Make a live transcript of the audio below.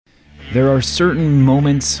There are certain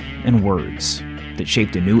moments and words that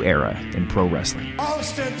shaped a new era in pro wrestling.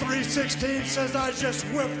 Austin 316 says I just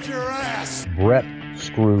whipped your ass. Bret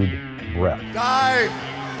screwed Bret.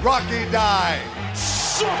 Die, Rocky, die.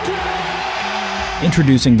 Suck it!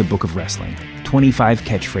 Introducing the Book of Wrestling, 25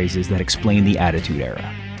 catchphrases that explain the Attitude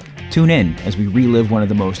Era. Tune in as we relive one of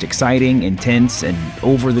the most exciting, intense, and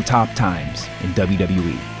over-the-top times in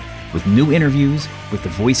WWE, with new interviews with the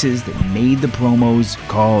voices that made the promos,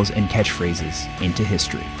 calls, and catchphrases into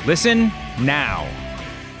history. Listen now.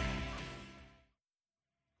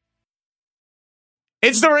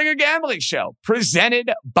 It's the Ringer Gambling Show,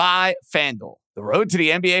 presented by FanDuel. The road to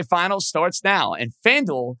the NBA Finals starts now, and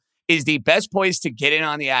FanDuel is the best place to get in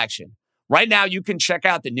on the action. Right now, you can check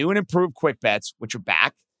out the new and improved Quick Bets, which are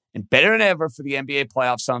back and better than ever for the NBA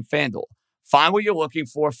playoffs on FanDuel. Find what you're looking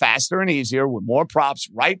for faster and easier with more props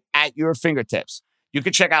right at your fingertips. You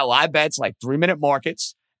can check out live bets like 3-minute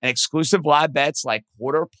markets and exclusive live bets like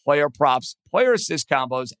quarter player props, player assist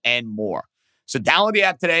combos, and more. So download the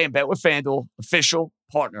app today and bet with FanDuel, official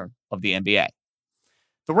partner of the NBA.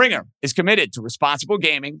 The Ringer is committed to responsible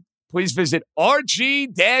gaming. Please visit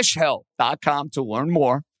rg-help.com to learn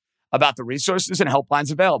more about the resources and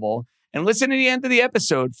helplines available, and listen to the end of the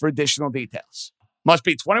episode for additional details. Must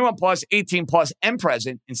be 21 plus, 18 plus, and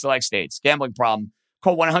present in select states. Gambling problem?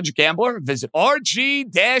 Call 1-800-GAMBLER. Visit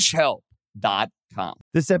rg-help.com.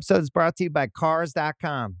 This episode is brought to you by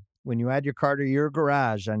Cars.com. When you add your car to your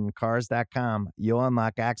garage on Cars.com, you'll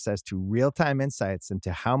unlock access to real-time insights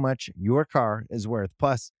into how much your car is worth.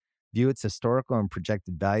 Plus, view its historical and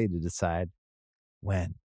projected value to decide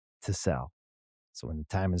when to sell. So when the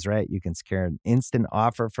time is right, you can secure an instant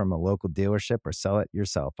offer from a local dealership or sell it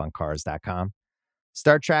yourself on Cars.com.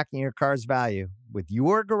 Start tracking your car's value with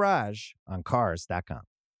your garage on Cars.com.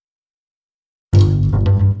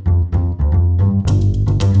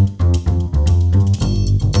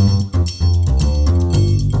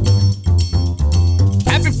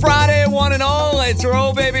 Happy Friday, one and all. Let's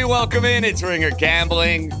roll, baby. Welcome in. It's Ringer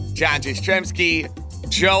Gambling. John Jastrzemski,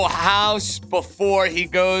 Joe House, before he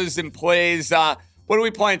goes and plays, what are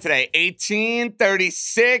we playing today? 18,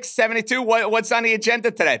 36, 72? What's on the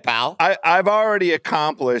agenda today, pal? I've already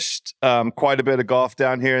accomplished quite a bit of golf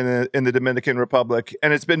down here in the Dominican Republic,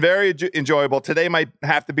 and it's been very enjoyable. Today might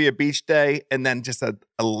have to be a beach day, and then just a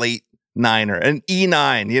late niner, an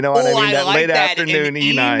E9. You know what I mean? That like late that. afternoon An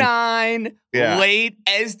E9. E9, late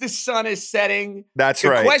as the sun is setting. That's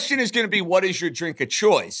right. The question is going to be, what is your drink of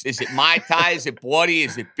choice? Is it Mai Tai? Is it Bloody?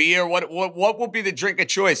 Is it beer? What will be the drink of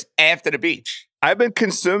choice after the beach? I've been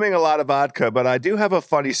consuming a lot of vodka, but I do have a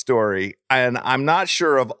funny story, and I'm not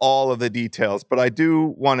sure of all of the details, but I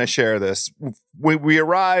do want to share this. We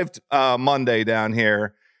arrived Monday down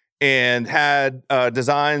here and had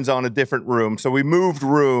designs on a different room. So we moved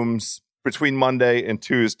rooms between Monday and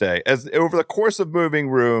Tuesday. As over the course of moving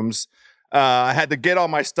rooms, I had to get all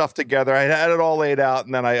my stuff together. I had it all laid out,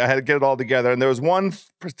 and then I had to get it all together. And there was one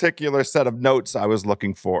particular set of notes I was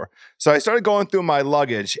looking for. So I started going through my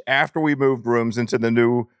luggage after we moved rooms into the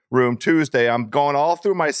new room Tuesday. I'm going all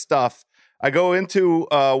through my stuff. I go into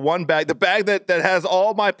one bag, the bag that has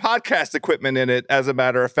all my podcast equipment in it, as a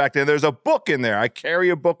matter of fact. And there's a book in there. I carry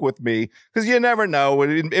a book with me because you never know.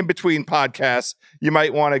 In between podcasts, you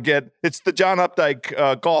might want to get, it's the John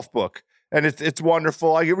Updike golf book. And it's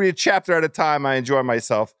wonderful. I can read a chapter at a time. I enjoy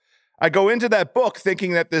myself. I go into that book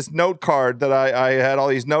thinking that this note card that I had all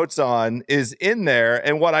these notes on is in there.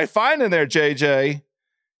 And what I find in there, JJ,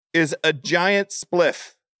 is a giant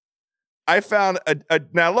spliff. I found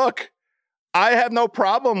now look, I have no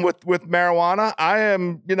problem with marijuana. I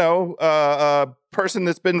am, a person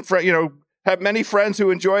that's been, have many friends who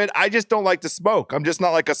enjoy it. I just don't like to smoke. I'm just not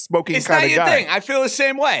like a smoking kind of guy. It's not your thing. I feel the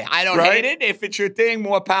same way. I don't hate it. If it's your thing,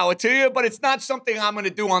 more power to you. But it's not something I'm going to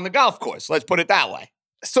do on the golf course. Let's put it that way.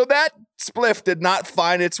 So that spliff did not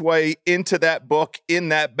find its way into that book in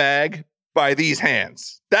that bag by these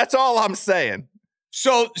hands. That's all I'm saying.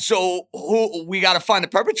 So who we got to find the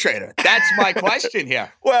perpetrator? That's my question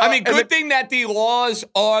here. Well, I mean, good thing that the laws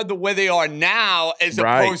are the way they are now, as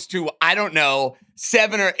opposed to, I don't know,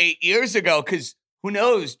 7 or 8 years ago. Because who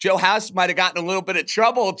knows? Joe House might have gotten a little bit of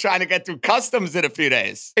trouble trying to get through customs in a few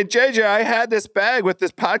days. And JJ, I had this bag with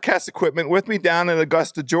this podcast equipment with me down in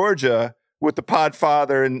Augusta, Georgia, with the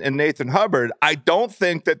Podfather and Nathan Hubbard. I don't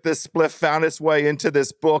think that this spliff found its way into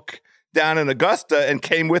this book down in Augusta and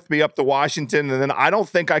came with me up to Washington. And then I don't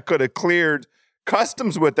think I could have cleared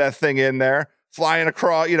customs with that thing in there, flying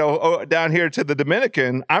across, down here to the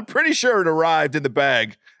Dominican. I'm pretty sure it arrived in the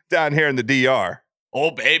bag down here in the DR.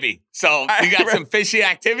 Oh, baby. So you got some fishy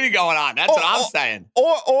activity going on. That's what I'm saying.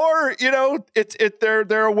 Or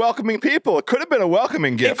they're welcoming people. It could have been a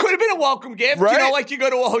welcoming gift. It could have been a welcome gift. Right? You know, like you go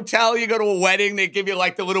to a hotel, you go to a wedding, they give you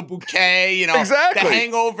like the little bouquet, exactly. The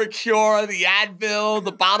hangover cure, the Advil,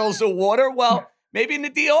 the bottles of water. Well, maybe in the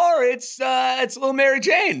DR, it's a little Mary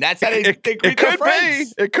Jane. That's how they greet their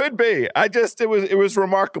friends. It could be. It was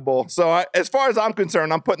remarkable. So as far as I'm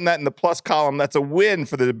concerned, I'm putting that in the plus column. That's a win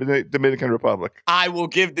for the Dominican Republic. I will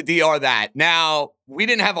give the DR that. Now, we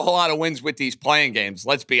didn't have a whole lot of wins with these playing games.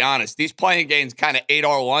 Let's be honest. These playing games kind of ate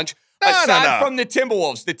our lunch. Aside from the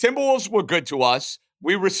Timberwolves were good to us.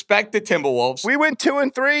 We respect the Timberwolves. We went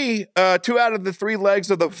 2-3. 2 out of the 3 legs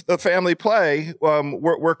of the family play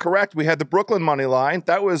were correct. We had the Brooklyn money line.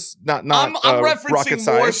 That was not I'm rocket referencing science.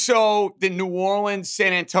 more so the New Orleans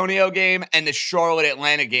San Antonio game and the Charlotte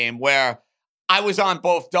Atlanta game, where I was on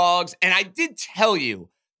both dogs, and I did tell you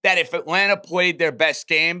that if Atlanta played their best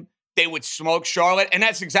game, they would smoke Charlotte, and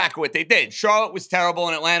that's exactly what they did. Charlotte was terrible,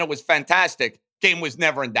 and Atlanta was fantastic. Game was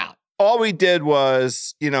never in doubt. All we did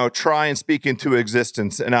was, try and speak into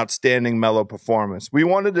existence an outstanding Melo performance. We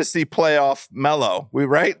wanted to see playoff Melo.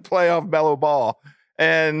 Playoff Melo ball.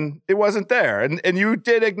 And it wasn't there. And you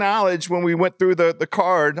did acknowledge when we went through the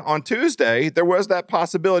card on Tuesday, there was that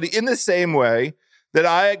possibility in the same way that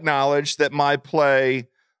I acknowledged that my play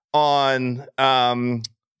on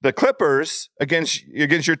the Clippers against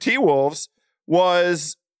your T-Wolves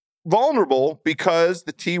was vulnerable because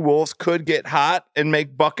the T-Wolves could get hot and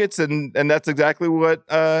make buckets, and that's exactly what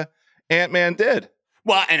Ant-Man did.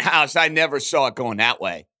 Well, and House, I never saw it going that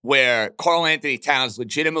way, where Karl Anthony Towns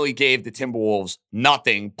legitimately gave the Timberwolves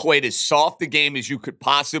nothing, played as soft a game as you could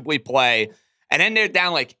possibly play, and then they're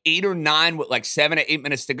down like 8 or 9 with like 7 or 8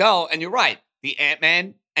 minutes to go, and you're right, the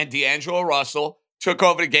Ant-Man and D'Angelo Russell took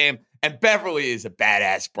over the game, and Beverly is a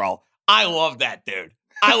badass, bro. I love that dude.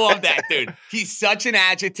 He's such an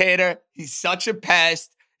agitator. He's such a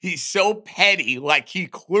pest. He's so petty. Like, he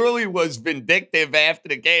clearly was vindictive after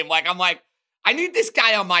the game. I'm like, I need this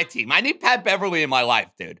guy on my team. I need Pat Beverly in my life,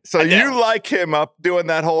 dude. So you like him up doing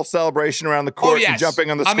that whole celebration around the court and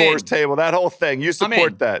jumping on the scores table, that whole thing. You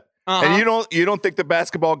support that. Uh-huh. And you don't think the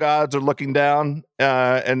basketball gods are looking down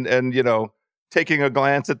and taking a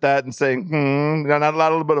glance at that and saying, not a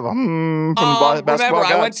little bit of a from the basketball remember,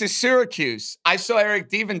 gods? I went to Syracuse. I saw Eric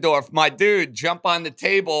Devendorf, my dude, jump on the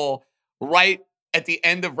table right at the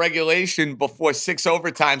end of regulation before 6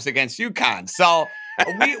 overtimes against UConn. So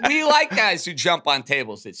we like guys who jump on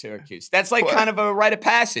tables at Syracuse. That's kind of a rite of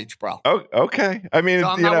passage, bro. Oh, okay. I mean, so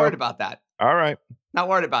I'm not worried about that. All right. Not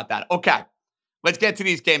worried about that. Okay. Let's get to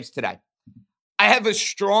these games today. I have a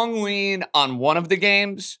strong lean on one of the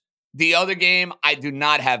games. The other game, I do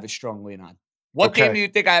not have a strong lean on. What game do you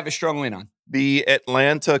think I have a strong lean on? The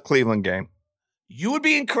Atlanta-Cleveland game. You would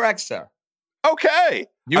be incorrect, sir. Okay.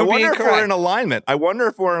 I wonder if we're in alignment.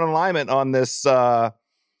 On this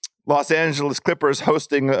Los Angeles Clippers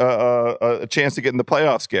hosting a chance to get in the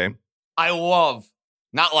playoffs game. I love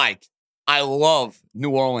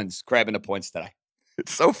New Orleans grabbing the points today.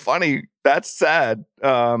 It's so funny. That's sad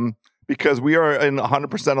because we are in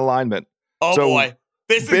 100% alignment. Oh, boy.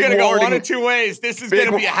 This is going to go one of 2 ways. This is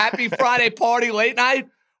going to be a happy Friday party late night,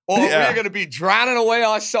 or we're going to be drowning away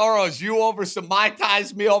our sorrows. You over some Mai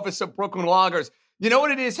Tais, me over some Brooklyn Lagers. You know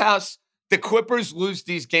what it is, House? The Clippers lose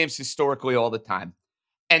these games historically all the time.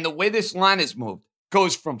 And the way this line has moved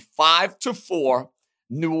goes from 5 to 4.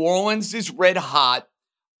 New Orleans is red hot.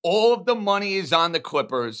 All of the money is on the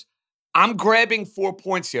Clippers. I'm grabbing 4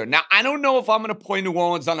 points here. Now, I don't know if I'm going to play New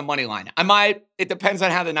Orleans on the money line. I might. It depends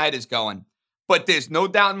on how the night is going. But there's no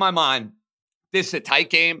doubt in my mind, this is a tight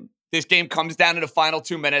game. This game comes down to the final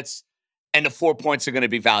 2 minutes, and the 4 points are going to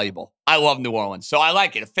be valuable. I love New Orleans, so I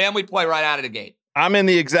like it. A family play right out of the gate. I'm in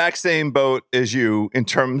the exact same boat as you in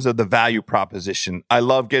terms of the value proposition. I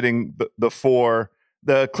love getting the 4.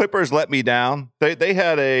 The Clippers let me down. They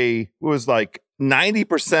had it was like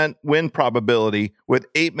 90% win probability with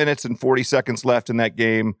 8 minutes and 40 seconds left in that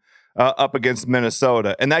game up against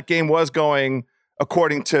Minnesota. And that game was going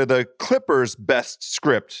according to the Clippers' best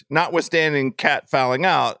script, notwithstanding Cat fouling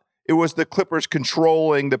out. It was the Clippers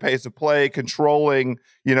controlling the pace of play, controlling,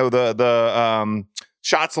 the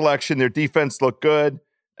shot selection. Their defense looked good.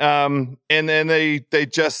 And then they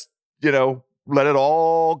just, let it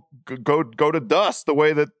all go to dust the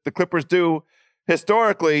way that the Clippers do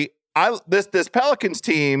historically. This Pelicans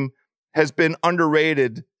team has been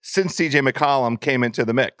underrated since CJ McCollum came into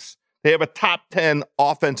the mix. They have a top 10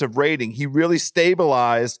 offensive rating. He really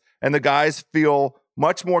stabilized, and the guys feel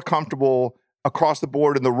much more comfortable across the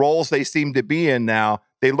board in the roles they seem to be in now.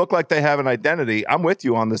 They look like they have an identity. I'm with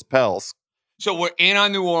you on this Pels. So we're in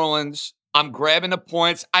on New Orleans. I'm grabbing the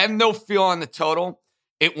points. I have no feel on the total.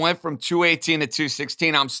 It went from 218 to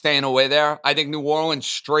 216. I'm staying away there. I think New Orleans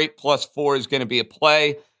straight +4 is going to be a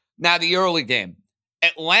play. Now, the early game.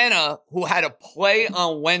 Atlanta, who had a play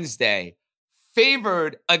on Wednesday,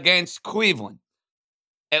 favored against Cleveland.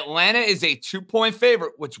 Atlanta is a 2-point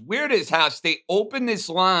favorite. What's weird is how they opened this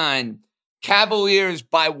line, Cavaliers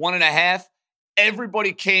by 1.5.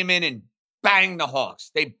 Everybody came in and banged the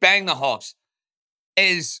Hawks. They banged the Hawks.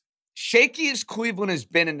 As shaky as Cleveland has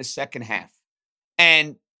been in the second half,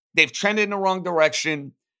 and they've trended in the wrong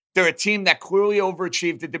direction. They're a team that clearly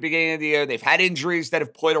overachieved at the beginning of the year. They've had injuries that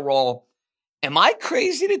have played a role. Am I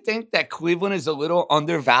crazy to think that Cleveland is a little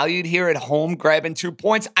undervalued here at home, grabbing 2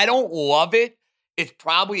 points? I don't love it. It's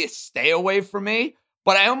probably a stay away for me,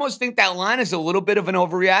 but I almost think that line is a little bit of an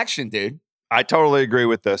overreaction, dude. I totally agree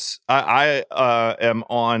with this. I am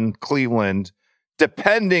on Cleveland,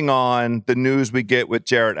 depending on the news we get with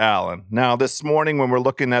Jarrett Allen. Now, this morning when we're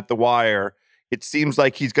looking at the wire, it seems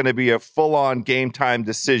like he's going to be a full-on game-time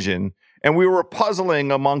decision. And we were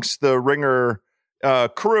puzzling amongst the Ringer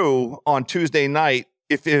crew on Tuesday night.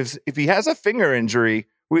 If he has a finger injury,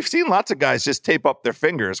 we've seen lots of guys just tape up their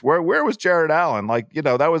fingers. Where was Jarrett Allen?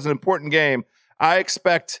 That was an important game. I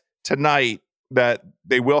expect tonight that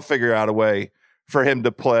they will figure out a way for him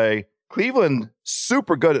to play. Cleveland,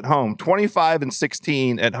 super good at home,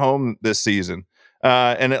 25-16 at home this season.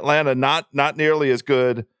 And Atlanta, not nearly as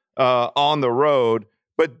good on the road.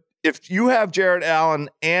 But if you have Jarrett Allen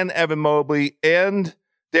and Evan Mobley and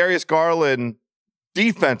Darius Garland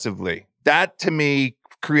defensively, that to me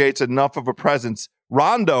creates enough of a presence.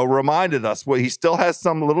 Rondo reminded us he still has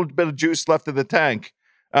some little bit of juice left in the tank.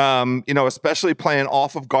 Especially playing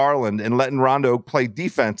off of Garland and letting Rondo play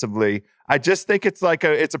defensively. I just think it's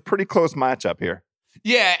a pretty close matchup here.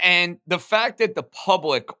 Yeah, and the fact that the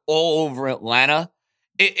public all over Atlanta,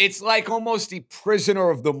 it's like almost the prisoner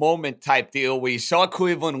of the moment type deal where you saw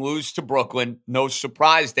Cleveland lose to Brooklyn. No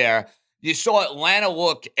surprise there. You saw Atlanta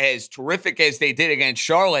look as terrific as they did against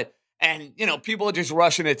Charlotte. And, people are just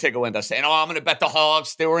rushing to take a window saying, I'm going to bet the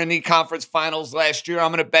Hawks. They were in the conference finals last year.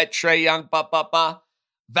 I'm going to bet Trae Young,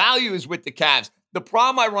 Value is with the Cavs. The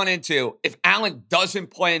problem I run into, if Allen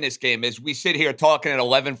doesn't play in this game, as we sit here talking at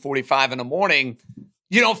 11:45 in the morning,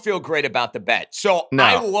 you don't feel great about the bet. So no.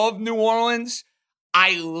 I love New Orleans.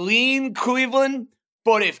 I lean Cleveland.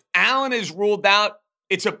 But if Allen is ruled out,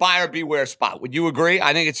 it's a buyer beware spot. Would you agree?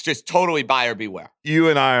 I think it's just totally buyer beware. You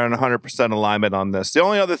and I are in 100% alignment on this. The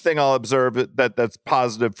only other thing I'll observe that's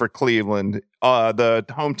positive for Cleveland, the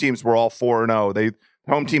home teams were all 4-0. The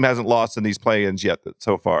home team hasn't lost in these play-ins yet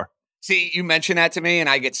so far. See, you mention that to me, and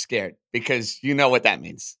I get scared because you know what that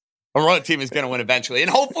means. A road team is going to win eventually, and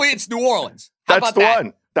hopefully it's New Orleans. How That's about the that?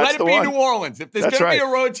 one. That's let it be New Orleans. If there's going to be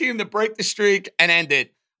a road team to break the streak and end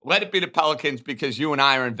it, let it be the Pelicans because you and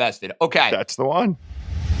I are invested. Okay. That's the one.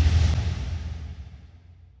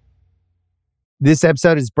 This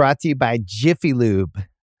episode is brought to you by Jiffy Lube.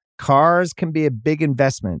 Cars can be a big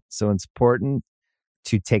investment, so it's important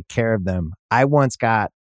to take care of them. I once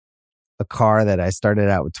got a car that I started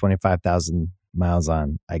out with 25,000 miles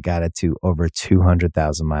on. I got it to over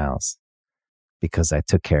 200,000 miles because I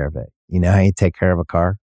took care of it. You know how you take care of a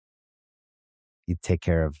car? You take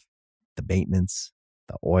care of the maintenance,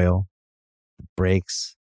 the oil, the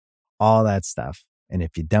brakes, all that stuff. And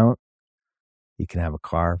if you don't, you can have a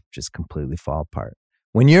car just completely fall apart.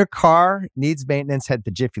 When your car needs maintenance, head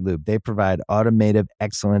to Jiffy Lube. They provide automotive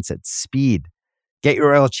excellence at speed. Get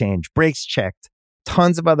your oil change, brakes checked,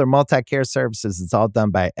 tons of other multi-care services. It's all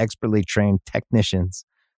done by expertly trained technicians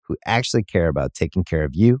who actually care about taking care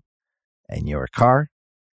of you and your car.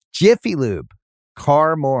 Jiffy Lube,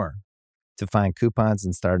 car more. To find coupons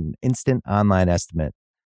and start an instant online estimate,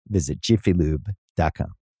 visit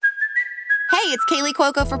jiffylube.com. Hey, it's Kaylee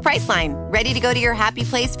Cuoco for Priceline. Ready to go to your happy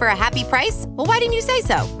place for a happy price? Well, why didn't you say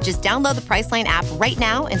so? Just download the Priceline app right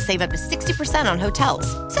now and save up to 60% on hotels.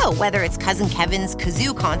 So whether it's Cousin Kevin's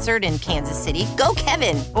Kazoo Concert in Kansas City, go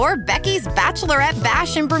Kevin, or Becky's Bachelorette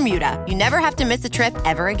Bash in Bermuda, you never have to miss a trip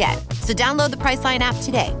ever again. So download the Priceline app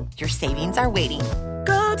today. Your savings are waiting.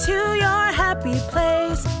 Go to your happy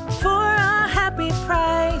place for a happy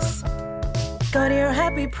price. Go to your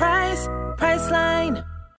happy price, Priceline.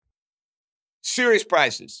 Serious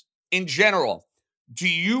prices in general. Do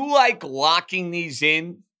you like locking these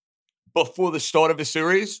in before the start of a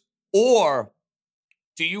series? Or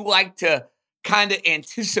do you like to kind of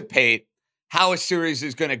anticipate how a series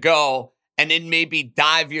is going to go and then maybe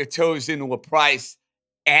dive your toes into a price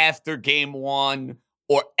after game one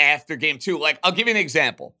or after game two? Like, I'll give you an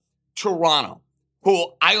example. Toronto,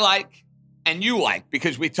 who I like and you like,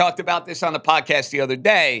 because we talked about this on the podcast the other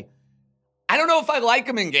day. I don't know if I like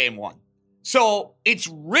them in game one. So it's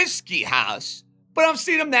risky, House, but I'm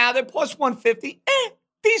seeing them now. They're plus 150.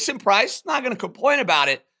 Decent price. Not going to complain about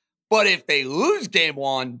it. But if they lose game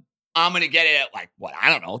one, I'm going to get it at like, what, I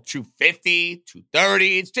don't know, 250,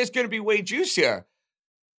 230. It's just going to be way juicier.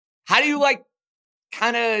 How do you like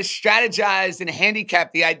kind of strategize and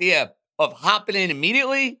handicap the idea of hopping in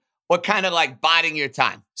immediately or kind of like biding your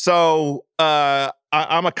time? So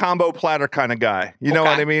I'm a combo platter kind of guy. You know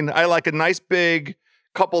what I mean? I like a nice big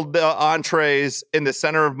couple entrees in the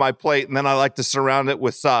center of my plate, and then I like to surround it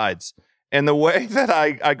with sides. And the way that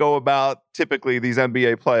I go about typically these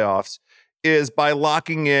NBA playoffs is by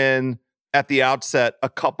locking in at the outset a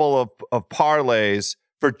couple of parlays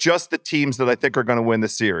for just the teams that I think are going to win the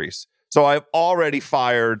series. So I've already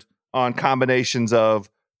fired on combinations of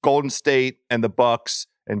Golden State and the Bucks,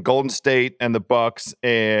 and Golden State and the Bucks,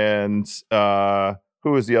 and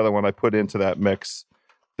who is the other one I put into that mix?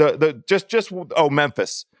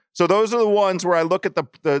 Memphis. So those are the ones where I look at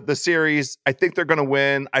the series. I think they're going to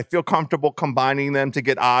win. I feel comfortable combining them to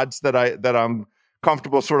get odds that I'm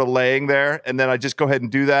comfortable sort of laying there, and then I just go ahead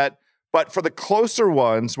and do that. But for the closer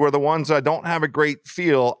ones, where the ones I don't have a great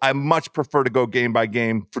feel, I much prefer to go game by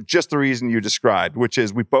game for just the reason you described, which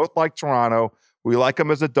is we both like Toronto. We like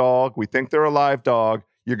them as a dog. We think they're a live dog.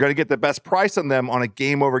 You're going to get the best price on them on a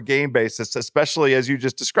game-over-game basis, especially as you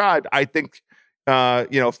just described. I think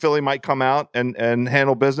Philly might come out and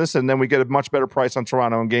handle business, and then we get a much better price on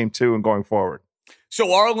Toronto in game two and going forward.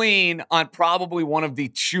 So Arlene, on probably one of the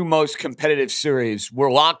two most competitive series,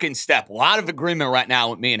 we're lock in step. A lot of agreement right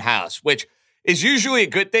now with me and House, which is usually a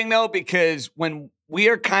good thing, though, because when we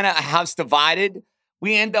are kind of a house divided,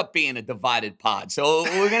 we end up being a divided pod. So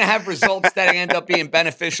we're going to have results that end up being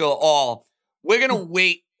beneficial all. We're going to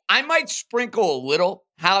wait. I might sprinkle a little,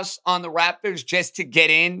 House, on the Raptors just to get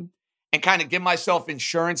in and kind of give myself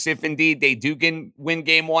insurance if indeed they do win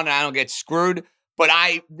game one and I don't get screwed. But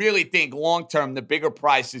I really think long-term, the bigger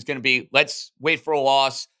price is going to be, let's wait for a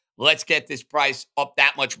loss. Let's get this price up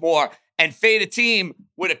that much more and fade a team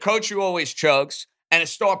with a coach who always chokes and a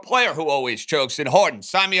star player who always chokes. And Harden,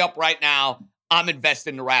 sign me up right now. I'm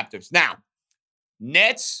invested in the Raptors. Now,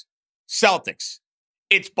 Nets, Celtics.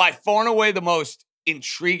 It's by far and away the most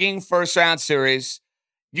intriguing first-round series.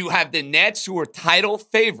 You have the Nets, who are title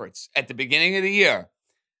favorites at the beginning of the year.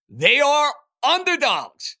 They are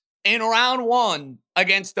underdogs in round one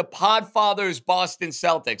against the Podfathers Boston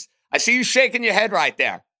Celtics. I see you shaking your head right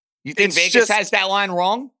there. You think Vegas has that line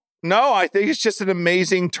wrong? No, I think it's just an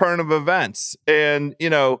amazing turn of events. And,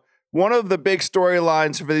 one of the big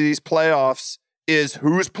storylines for these playoffs is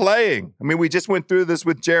who's playing. I mean, we just went through this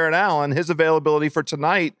with Jarrett Allen. His availability for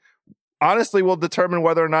tonight honestly will determine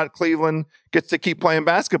whether or not Cleveland gets to keep playing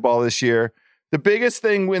basketball this year. The biggest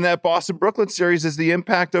thing in that Boston-Brooklyn series is the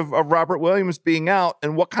impact of Robert Williams being out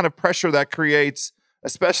and what kind of pressure that creates,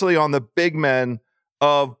 especially on the big men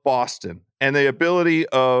of Boston, and the ability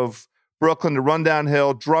of Brooklyn to run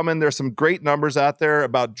downhill. Drummond, there's some great numbers out there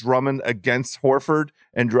about Drummond against Horford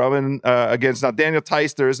and Drummond against, now Daniel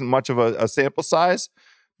Tice, there isn't much of a sample size,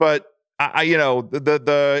 but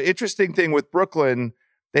the interesting thing with Brooklyn,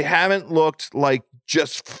 they haven't looked like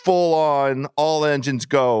just full on all engines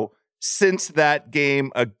go since that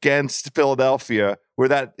game against Philadelphia, where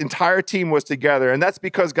that entire team was together. And that's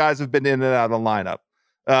because guys have been in and out of the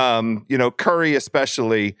lineup. Curry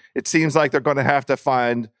especially, it seems like they're going to have to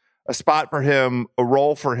find a spot for him, a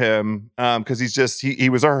role for him, because he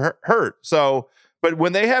was hurt. So, but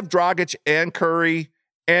when they have Dragic and Curry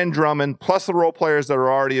and Drummond, plus the role players that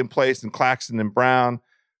are already in place, and Claxton and Brown,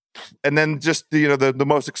 and then just the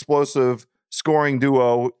most explosive scoring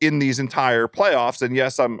duo in these entire playoffs. And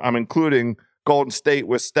yes, I'm including Golden State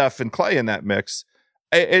with Steph and Clay in that mix.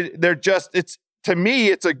 To me,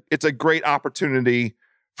 it's a great opportunity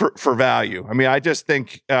for value. I mean, I just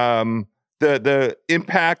think the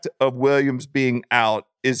impact of Williams being out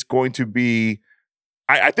is going to be,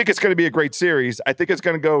 I think it's going to be a great series. I think it's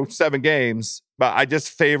going to go 7 games, but I just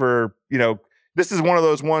favor, this is one of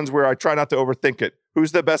those ones where I try not to overthink it.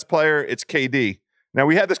 Who's the best player? It's KD. Now,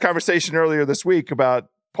 we had this conversation earlier this week about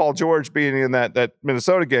Paul George being in that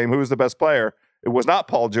Minnesota game. Who was the best player? It was not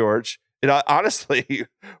Paul George. It honestly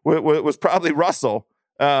was probably Russell.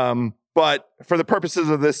 But for the purposes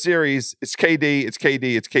of this series, it's KD, it's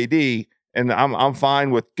KD, it's KD. And I'm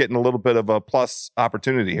fine with getting a little bit of a plus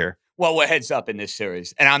opportunity here. Well, we're heads up in this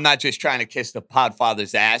series. And I'm not just trying to kiss the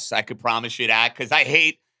Podfather's ass. I could promise you that, because I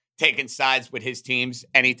hate taking sides with his teams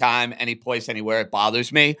anytime, any place, anywhere. It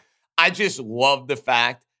bothers me. I just love the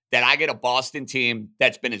fact that I get a Boston team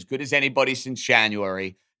that's been as good as anybody since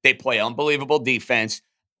January. They play unbelievable defense,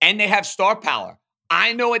 and they have star power.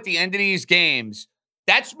 I know at the end of these games,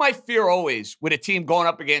 that's my fear always with a team going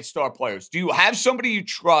up against star players. Do you have somebody you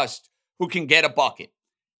trust who can get a bucket?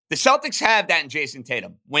 The Celtics have that in Jason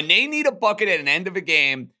Tatum. When they need a bucket at an end of a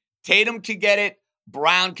game, Tatum can get it.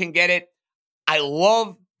 Brown can get it. I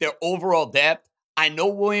love their overall depth. I know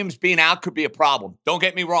Williams being out could be a problem. Don't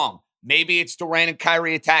get me wrong. Maybe it's Durant and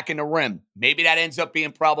Kyrie attacking the rim. Maybe that ends up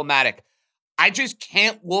being problematic. I just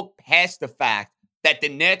can't look past the fact that the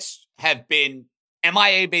Nets have been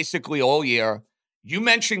MIA basically all year. You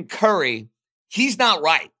mentioned Curry. He's not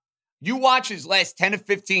right. You watch his last 10 to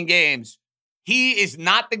 15 games. He is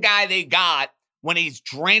not the guy they got when he's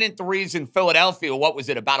draining threes in Philadelphia. What was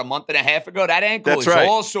it, about a month and a half ago? That ankle is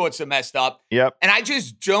all sorts of messed up. Yep. And I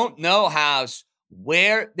just don't know, House,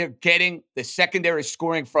 where they're getting the secondary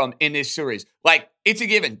scoring from in this series. Like, it's a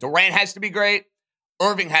given. Durant has to be great.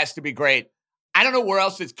 Irving has to be great. I don't know where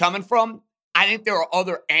else it's coming from. I think there are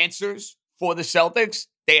other answers for the Celtics.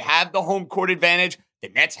 They have the home court advantage. The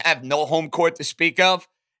Nets have no home court to speak of.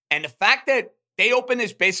 And the fact that they opened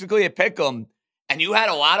this basically a pick'em, and you had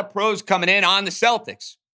a lot of pros coming in on the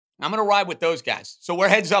Celtics, I'm going to ride with those guys. So we're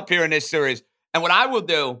heads up here in this series. And what I will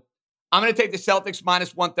do, I'm going to take the Celtics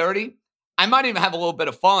minus 130. I might even have a little bit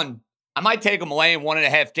of fun. I might take them away in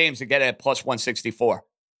 1.5 games to get it at plus 164.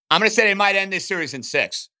 I'm going to say they might end this series in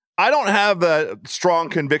 6. I don't have a strong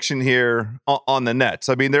conviction here on the Nets.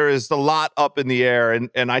 I mean, there is a lot up in the air,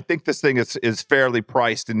 and I think this thing is fairly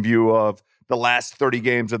priced in view of the last 30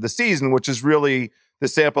 games of the season, which is really the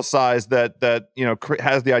sample size that you know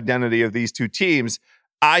has the identity of these two teams.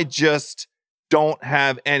 I just don't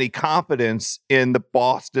have any confidence in the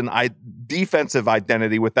Boston defensive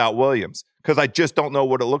identity without Williams, because I just don't know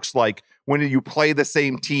what it looks like when you play the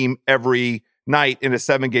same team every night in a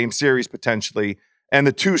 7-game series potentially. And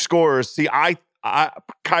the two scorers, see,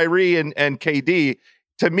 Kyrie and KD,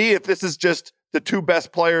 to me, if this is just the two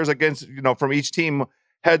best players against, from each team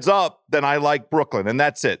heads up, then I like Brooklyn. And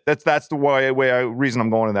that's it. That's the reason I'm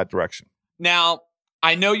going in that direction. Now,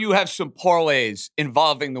 I know you have some parlays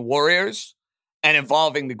involving the Warriors and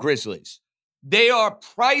involving the Grizzlies. They are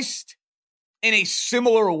priced in a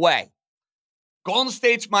similar way. Golden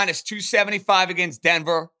State's minus 275 against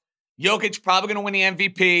Denver. Jokic probably going to win the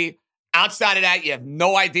MVP. Outside of that, you have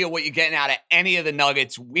no idea what you're getting out of any of the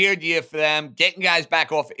Nuggets. Weird year for them. Getting guys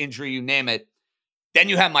back off injury, you name it. Then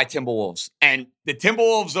you have my Timberwolves. And the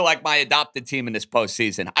Timberwolves are like my adopted team in this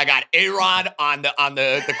postseason. I got A-Rod on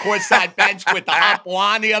the courtside bench with the hot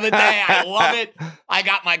blonde the other day. I love it. I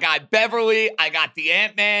got my guy Beverly. I got the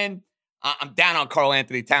Ant-Man. I'm down on Karl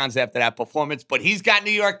Anthony Towns after that performance, but he's got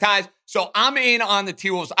New York ties. So I'm in on the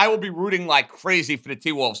T-Wolves. I will be rooting like crazy for the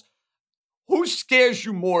T-Wolves. Who scares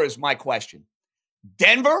you more is my question.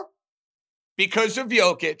 Denver, because of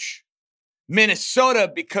Jokic.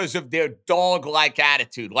 Minnesota, because of their dog-like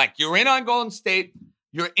attitude. Like, you're in on Golden State,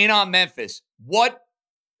 you're in on Memphis. What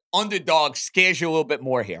underdog scares you a little bit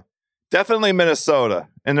more here? Definitely Minnesota.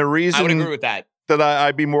 And the reason I would agree with that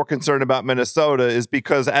I'd be more concerned about Minnesota is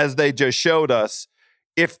because, as they just showed us,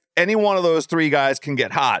 if any one of those three guys can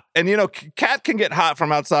get hot, and, Cat can get hot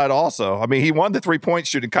from outside also. I mean, he won the 3-point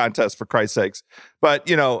shooting contest, for Christ's sakes.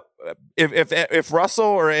 But, if Russell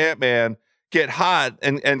or Ant-Man get hot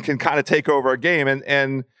and can kind of take over a game,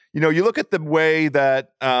 and you look at the way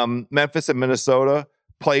that Memphis and Minnesota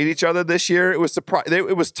played each other this year, it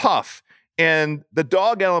was tough. And the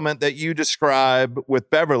dog element that you describe with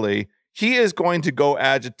Beverly, he is going to go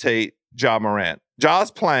agitate Ja Morant.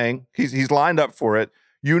 Ja's playing. He's lined up for it.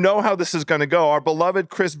 You know how this is going to go. Our beloved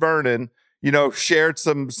Chris Vernon, shared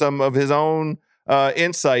some of his own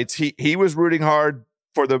insights. He was rooting hard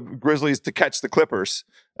for the Grizzlies to catch the Clippers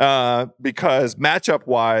because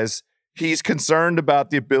matchup-wise, he's concerned about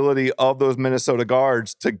the ability of those Minnesota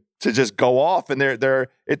guards to just go off, and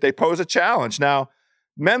they pose a challenge. Now,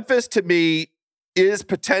 Memphis, to me, is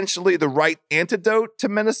potentially the right antidote to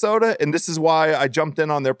Minnesota, and this is why I jumped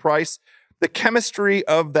in on their price. The chemistry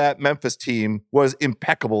of that Memphis team was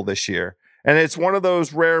impeccable this year. And it's one of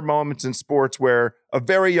those rare moments in sports where a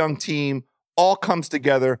very young team all comes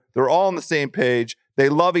together. They're all on the same page. They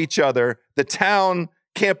love each other. The town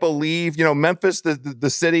can't believe, Memphis, the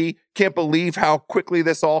city, can't believe how quickly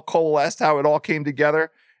this all coalesced, how it all came together.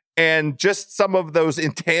 And just some of those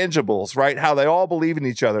intangibles, right? How they all believe in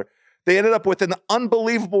each other. They ended up with an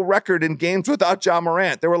unbelievable record in games without Ja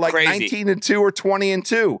Morant. They were like 19-2 or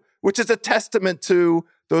 20-2. Which is a testament to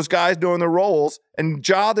those guys doing their roles. And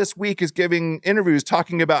Ja this week is giving interviews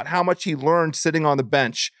talking about how much he learned sitting on the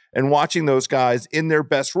bench and watching those guys in their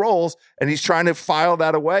best roles. And he's trying to file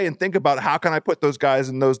that away and think about, how can I put those guys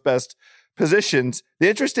in those best positions. The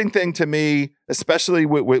interesting thing to me, especially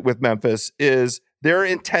with Memphis, is their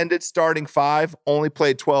intended starting five only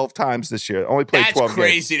played 12 times this year. Only played 12 games. That's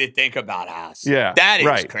crazy to think about, House. Yeah, that is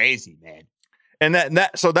right. crazy, man. And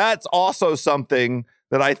so that's also something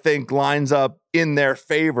that I think lines up in their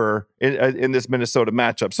favor in this Minnesota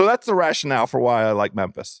matchup. So that's the rationale for why I like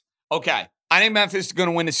Memphis. Okay. I think Memphis is going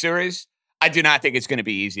to win the series. I do not think it's going to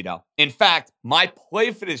be easy, though. In fact, my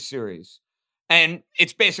play for this series, and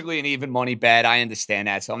it's basically an even money bet. I understand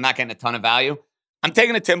that, so I'm not getting a ton of value. I'm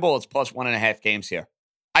taking the Timberwolves plus 1.5 games here.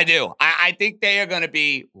 I do. I think they are going to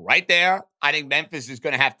be right there. I think Memphis is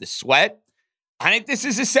going to have to sweat. I think this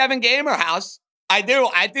is a 7-gamer, House. I do.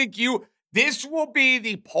 I think this will be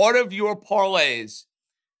the part of your parlays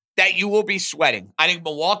that you will be sweating. I think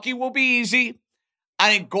Milwaukee will be easy. I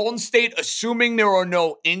think Golden State, assuming there are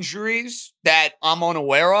no injuries that I'm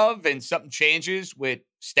unaware of and something changes with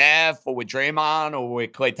Steph or with Draymond or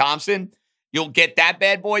with Klay Thompson, you'll get that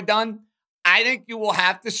bad boy done. I think you will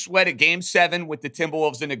have to sweat a Game 7 with the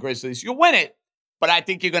Timberwolves and the Grizzlies. You'll win it, but I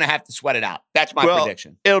think you're going to have to sweat it out. That's my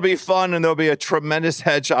prediction. It'll be fun, and there'll be a tremendous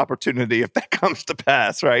hedge opportunity if that comes to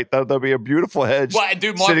pass, right? There'll be a beautiful hedge. Well,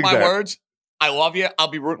 dude, mark my words. I love you. I'll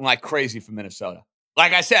be rooting like crazy for Minnesota.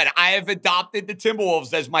 Like I said, I have adopted the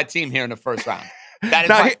Timberwolves as my team here in the first round. That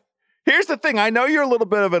is here's the thing. I know you're a little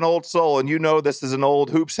bit of an old soul, and you know this is an old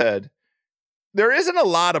hoops head. There isn't a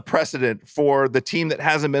lot of precedent for the team that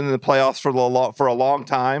hasn't been in the playoffs for a long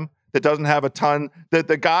time, that doesn't have a ton.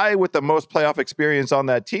 The guy with the most playoff experience on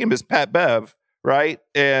that team is Pat Bev, right?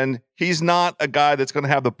 And he's not a guy that's going to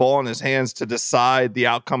have the ball in his hands to decide the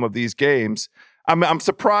outcome of these games. I'm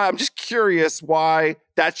surprised. I'm just curious why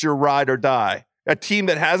that's your ride or die. A team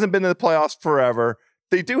that hasn't been in the playoffs forever.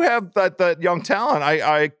 They do have that young talent.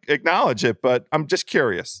 I acknowledge it, but I'm just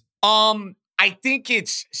curious. I think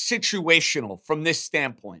it's situational from this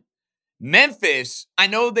standpoint. Memphis, I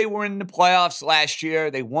know they were in the playoffs last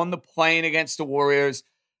year. They won the play-in against the Warriors.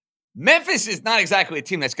 Memphis is not exactly a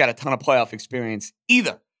team that's got a ton of playoff experience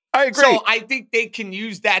either. I agree. So I think they can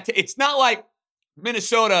use that. It's not like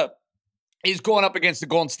Minnesota is going up against the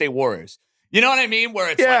Golden State Warriors. You know what I mean?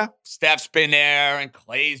 Where it's like Steph's been there and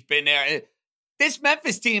Clay's been there. This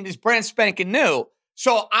Memphis team is brand spanking new.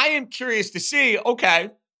 So I am curious to see,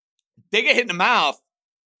 okay, they get hit in the mouth.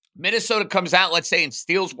 Minnesota comes out, let's say, and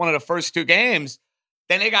steals one of the first 2 games.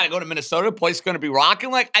 Then they got to go to Minnesota. The place is going to be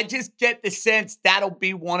rocking. Like, I just get the sense that'll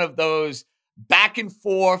be one of those back and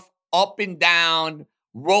forth, up and down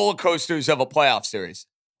roller coasters of a playoff series.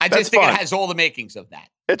 I just think it has all the makings of that.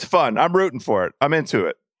 It's fun. I'm rooting for it. I'm into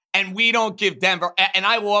it. And we don't give Denver, and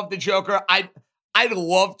I love the Joker. I'd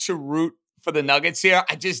love to root for the Nuggets here.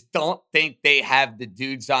 I just don't think they have the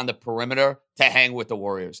dudes on the perimeter to hang with the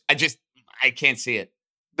Warriors. I can't see it.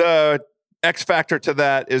 The X factor to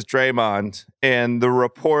that is Draymond, and the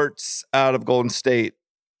reports out of Golden State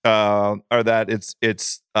are that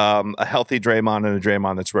it's a healthy Draymond and a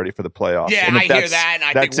Draymond that's ready for the playoffs. Yeah, and I hear that, and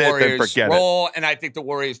I think Warriors roll, and I think the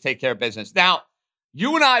Warriors take care of business. Now,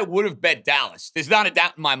 you and I would have bet Dallas. There's not a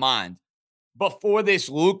doubt in my mind before this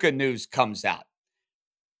Luka news comes out.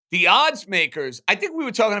 The odds makers, I think we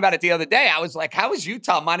were talking about it the other day. I was like, how is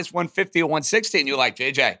Utah minus 150 or 160? And you're like,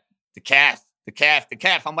 JJ, the calf.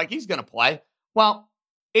 I'm like, he's going to play. Well,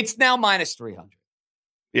 it's now minus 300.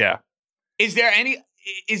 Yeah. Is there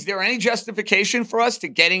any justification for us to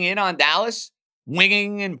getting in on Dallas,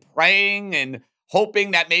 winging and praying and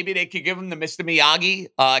hoping that maybe they could give him the Mr. Miyagi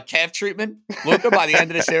calf treatment, Luka, by the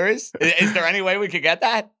end of the series? Is there any way we could get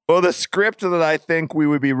that? Well, the script that I think we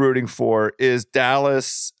would be rooting for is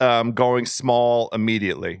Dallas going small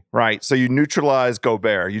immediately, right? So you neutralize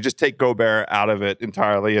Gobert. You just take Gobert out of it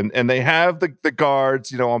entirely. And they have the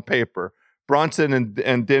guards, on paper. Brunson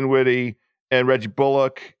and Dinwiddie and Reggie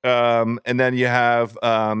Bullock. And then you have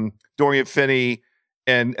Dorian Finney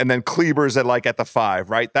and then Kleber's at the 5,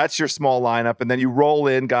 right? That's your small lineup. And then you roll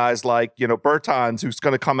in guys like, Bertans, who's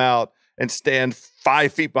going to come out and stand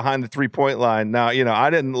 5 feet behind the 3-point line. Now, I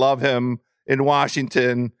didn't love him in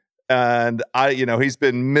Washington, and he's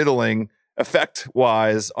been middling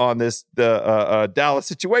effect-wise on the Dallas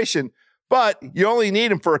situation. But you only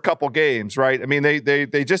need him for a couple games, right? I mean,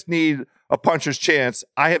 they just need a puncher's chance.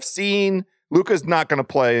 I have seen Luka's not going to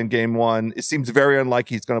play in Game 1. It seems very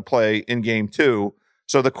unlikely he's going to play in Game 2.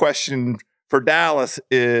 So the question for Dallas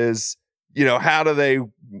is, how do they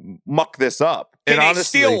muck this up? Can they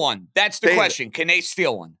steal one? That's the question. Can they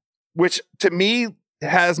steal one? Which, to me,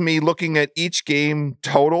 has me looking at each game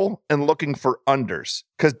total and looking for unders.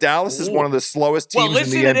 Because Dallas is one of the slowest teams in the NBA. Well,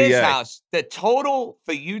 listen to this, House. The total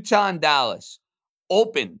for Utah and Dallas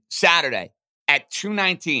open Saturday at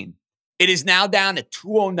 219. It is now down to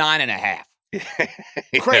 209.5.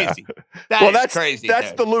 Crazy. That's crazy. That's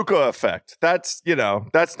dude. the Luka effect.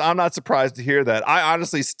 I'm not surprised to hear that. I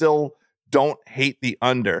honestly still don't hate the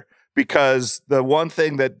under, because the one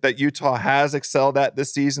thing that Utah has excelled at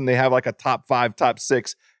this season, they have like a top 5, top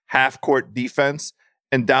 6 half court defense,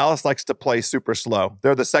 and Dallas likes to play super slow.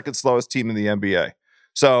 They're the second slowest team in the NBA.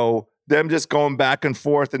 So them just going back and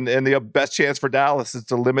forth, and the best chance for Dallas is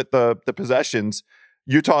to limit the possessions.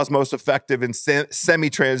 Utah's most effective in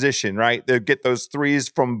semi-transition, right? They get those threes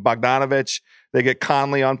from Bogdanovich. They get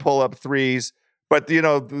Conley on pull-up threes. But,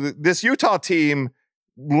 this Utah team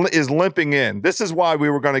is limping in. This is why we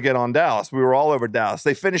were going to get on Dallas. We were all over Dallas.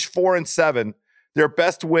 They finished 4-7. Their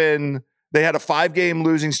best win, they had a 5-game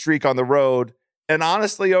losing streak on the road. And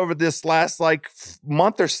honestly, over this last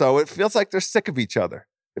month or so, it feels like they're sick of each other.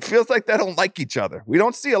 It feels like they don't like each other. We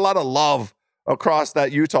don't see a lot of love across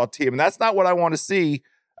that Utah team. And that's not what I want to see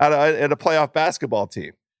at a playoff basketball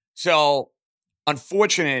team. So,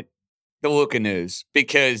 unfortunate, the Luka news,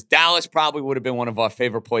 because Dallas probably would have been one of our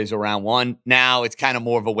favorite plays around one. Now it's kind of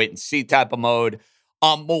more of a wait-and-see type of mode.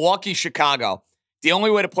 Milwaukee, Chicago. The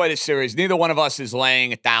only way to play this series, neither one of us is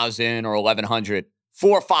laying 1,000 or 1,100.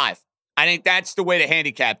 4 or 5. I think that's the way to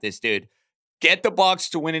handicap this, dude. Get the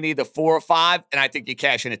Bucks to win in either 4 or 5, and I think you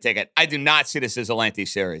cash in a ticket. I do not see this as a lengthy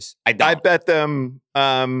series. I don't. I bet them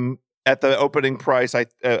at the opening price,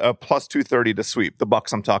 plus 230 to sweep the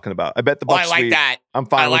Bucks. I'm talking about. I bet the Bucks. I like sweep. that. I'm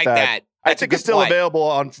fine with that. That. I think it's still available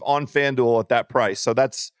on FanDuel at that price. So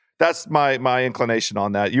that's my inclination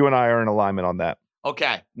on that. You and I are in alignment on that.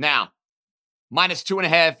 Okay, now minus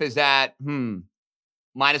 2.5 is at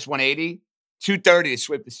minus 180, 230 to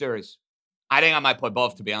sweep the series. I think I might play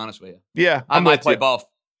both, to be honest with you. Yeah, I might play both.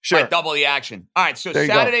 Sure. Might double the action. All right, so There you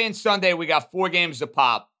Saturday and Sunday, we got 4 games to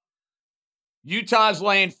pop. Utah's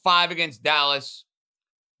laying 5 against Dallas.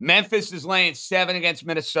 Memphis is laying 7 against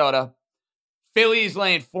Minnesota. Philly's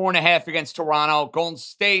laying 4.5 against Toronto. Golden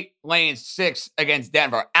State laying 6 against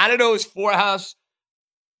Denver. Out of those 4 house,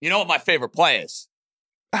 you know what my favorite play is?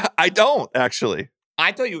 I don't, actually.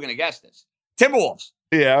 I thought you were going to guess this. Timberwolves.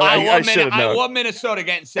 Yeah, I should have known. I love Minnesota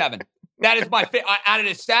getting 7. That is my favorite. Out of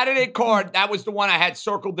the Saturday card, that was the one I had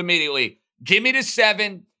circled immediately. Give me the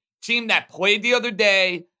 7. Team that played the other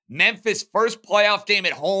day. Memphis, first playoff game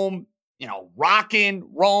at home. Rocking,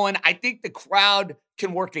 rolling. I think the crowd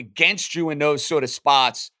can work against you in those sort of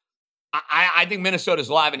spots. I think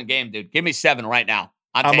Minnesota's live in the game, dude. Give me 7 right now.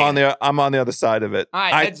 I'm on the other side of it. All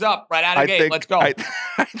right, heads up, right out of the gate. Let's go. I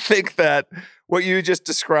think that what you just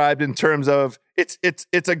described in terms of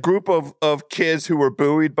it's a group of kids who were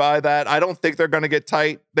buoyed by that. I don't think they're going to get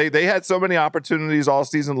tight. They had so many opportunities all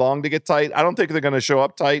season long to get tight. I don't think they're going to show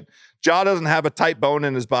up tight. Ja doesn't have a tight bone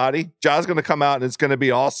in his body. Ja's going to come out and it's going to be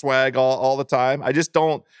all swag all the time. I just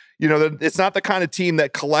don't. It's not the kind of team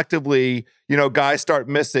that collectively, guys start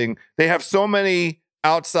missing. They have so many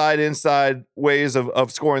outside, inside ways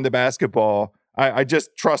of scoring the basketball. I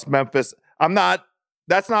just trust Memphis.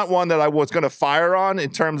 That's not one that I was going to fire on in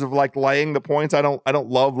terms of laying the points. I don't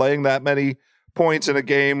love laying that many points in a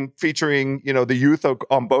game featuring, the youth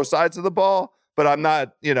on both sides of the ball, but I'm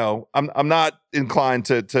not, I'm not inclined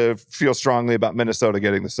to feel strongly about Minnesota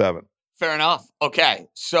getting the 7. Fair enough. Okay.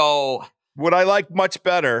 So what I like much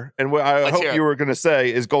better, and what I hope you were going to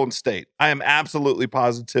say, is Golden State. I am absolutely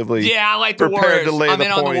positively I like the prepared Warriors. to lay I'm the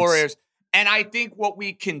in points. on the Warriors. And I think what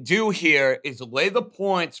we can do here is lay the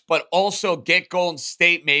points, but also get Golden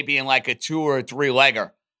State maybe in a 2 or a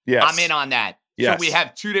 3-legger. Yes. I'm in on that. Yes. So we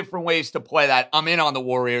have 2 different ways to play that. I'm in on the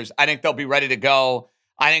Warriors. I think they'll be ready to go.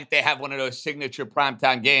 I think they have one of those signature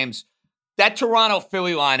primetime games. That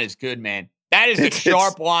Toronto-Philly line is good, man. That is a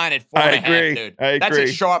sharp line at 4.5, dude. I agree. That's a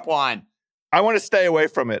sharp line. I want to stay away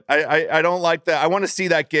from it. I don't like that. I want to see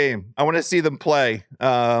that game. I want to see them play,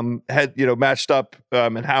 matched up,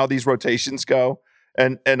 and how these rotations go.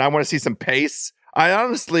 And I want to see some pace. I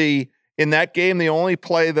honestly, in that game, the only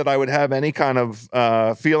play that I would have any kind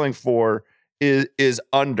of feeling for is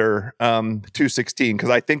under 216, because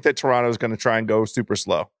I think that Toronto is going to try and go super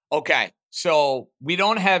slow. Okay, so we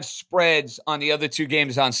don't have spreads on the other 2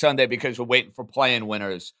 games on Sunday because we're waiting for play-in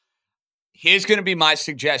winners. Here's going to be my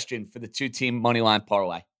suggestion for the 2-team moneyline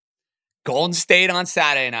parlay. Golden State on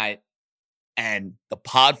Saturday night and the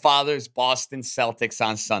Podfathers Boston Celtics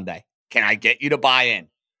on Sunday. Can I get you to buy in?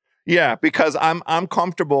 Yeah, because I'm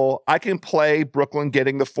comfortable. I can play Brooklyn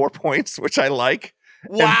getting the 4 points, which I like.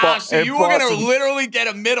 Wow, so you were going to literally get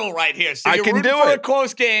a middle right here. So you're rooting for a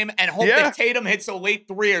close game and hope that Tatum hits a late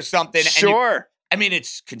 3 or something. Sure.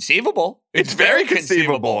 It's conceivable. It's very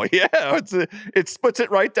conceivable. Yeah, it splits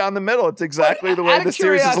it right down the middle. It's exactly the way the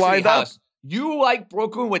series is lined up. You like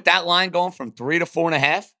Brooklyn with that line going from 3 to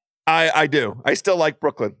 4.5? I do. I still like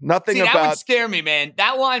Brooklyn. Nothing See, that about would scare me, man.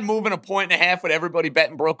 That line moving 1.5 with everybody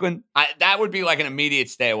betting Brooklyn, that would be like an immediate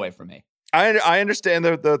stay away from me. I understand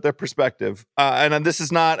the perspective. And this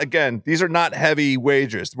is not, again, these are not heavy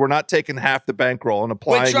wagers. We're not taking half the bankroll and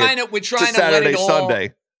applying we're trying to Saturday, let it all,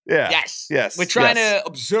 Sunday. Yeah. Yes. We're trying to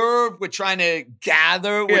observe. We're trying to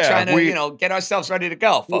gather. We're trying to, get ourselves ready to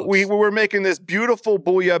go, folks. We're making this beautiful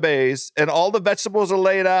bouillabaisse, and all the vegetables are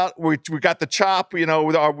laid out. We got the chop,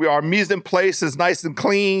 with our mise en place is nice and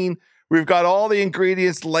clean. We've got all the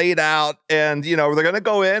ingredients laid out, and, they're going to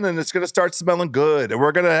go in, and it's going to start smelling good. And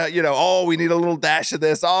we're going to, we need a little dash of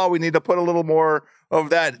this. Oh, we need to put a little more of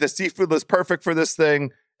that. The seafood is perfect for this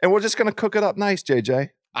thing. And we're just going to cook it up nice, JJ.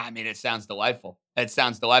 I mean, it sounds delightful.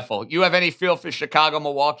 You have any feel for Chicago,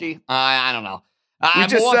 Milwaukee? I don't know. We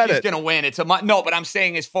just Milwaukee's going to win. No, but I'm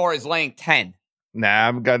saying as far as laying 10. Nah,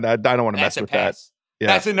 I don't want to mess with pass. that.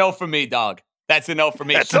 Yeah. That's a no for me, dog. That's a no for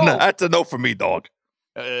me. That's a no for me, dog.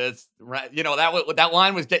 It's right. That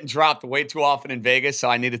line was getting dropped way too often in Vegas, so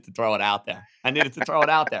I needed to throw it out there.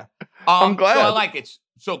 I'm glad. So I like it.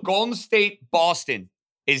 So Golden State, Boston.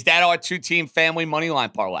 Is that our 2-team family money line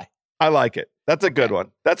parlay? I like it. That's a good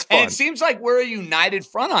one. That's fun. And it seems like we're a united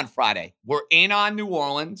front on Friday. We're in on New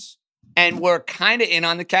Orleans, and we're kind of in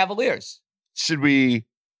on the Cavaliers. Do we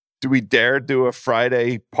dare do a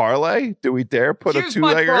Friday parlay? Do we dare put a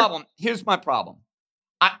two-legger? Here's my problem.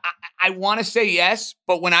 I want to say yes,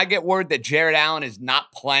 but when I get word that Jared Allen is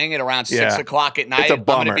not playing at around 6 o'clock at night, I'm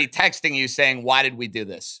going to be texting you saying, why did we do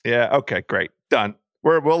this? Yeah, okay, great. Done.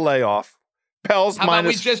 We'll lay off. Pels How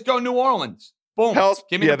minus... about we just go New Orleans? Boom. Pels,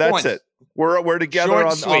 give me the points. That's it. We're together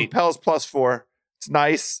on Pels plus 4. It's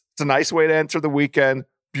nice. It's a nice way to enter the weekend.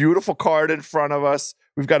 Beautiful card in front of us.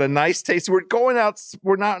 We've got a nice taste. We're going out.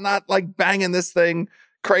 We're not like banging this thing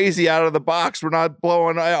crazy out of the box. We're not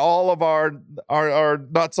blowing all of our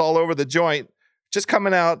nuts all over the joint. Just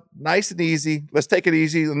coming out nice and easy. Let's take it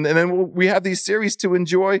easy. And then we have these series to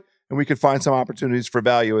enjoy, and we can find some opportunities for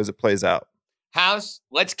value as it plays out. House,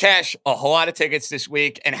 let's cash a whole lot of tickets this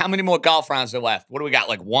week. And how many more golf rounds are left? What do we got?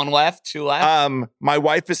 Like 1 left, 2 left? My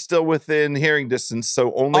wife is still within hearing distance,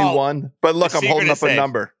 so only 1. But look, I'm holding up a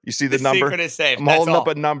number. You see the number? Secret is safe. I'm holding up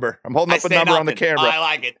a number. I'm holding up a number on the camera. I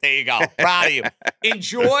like it. There you go. Proud of you.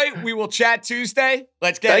 Enjoy. We will chat Tuesday.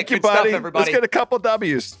 Let's get Thank it. you, Good buddy. stuff, everybody. Let's get a couple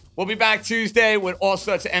W's. We'll be back Tuesday with all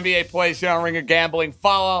sorts of NBA plays here on Ringer Gambling.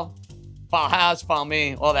 Follow House, follow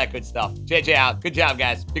me, all that good stuff. JJ out. Good job,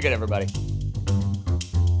 guys. Be good, everybody.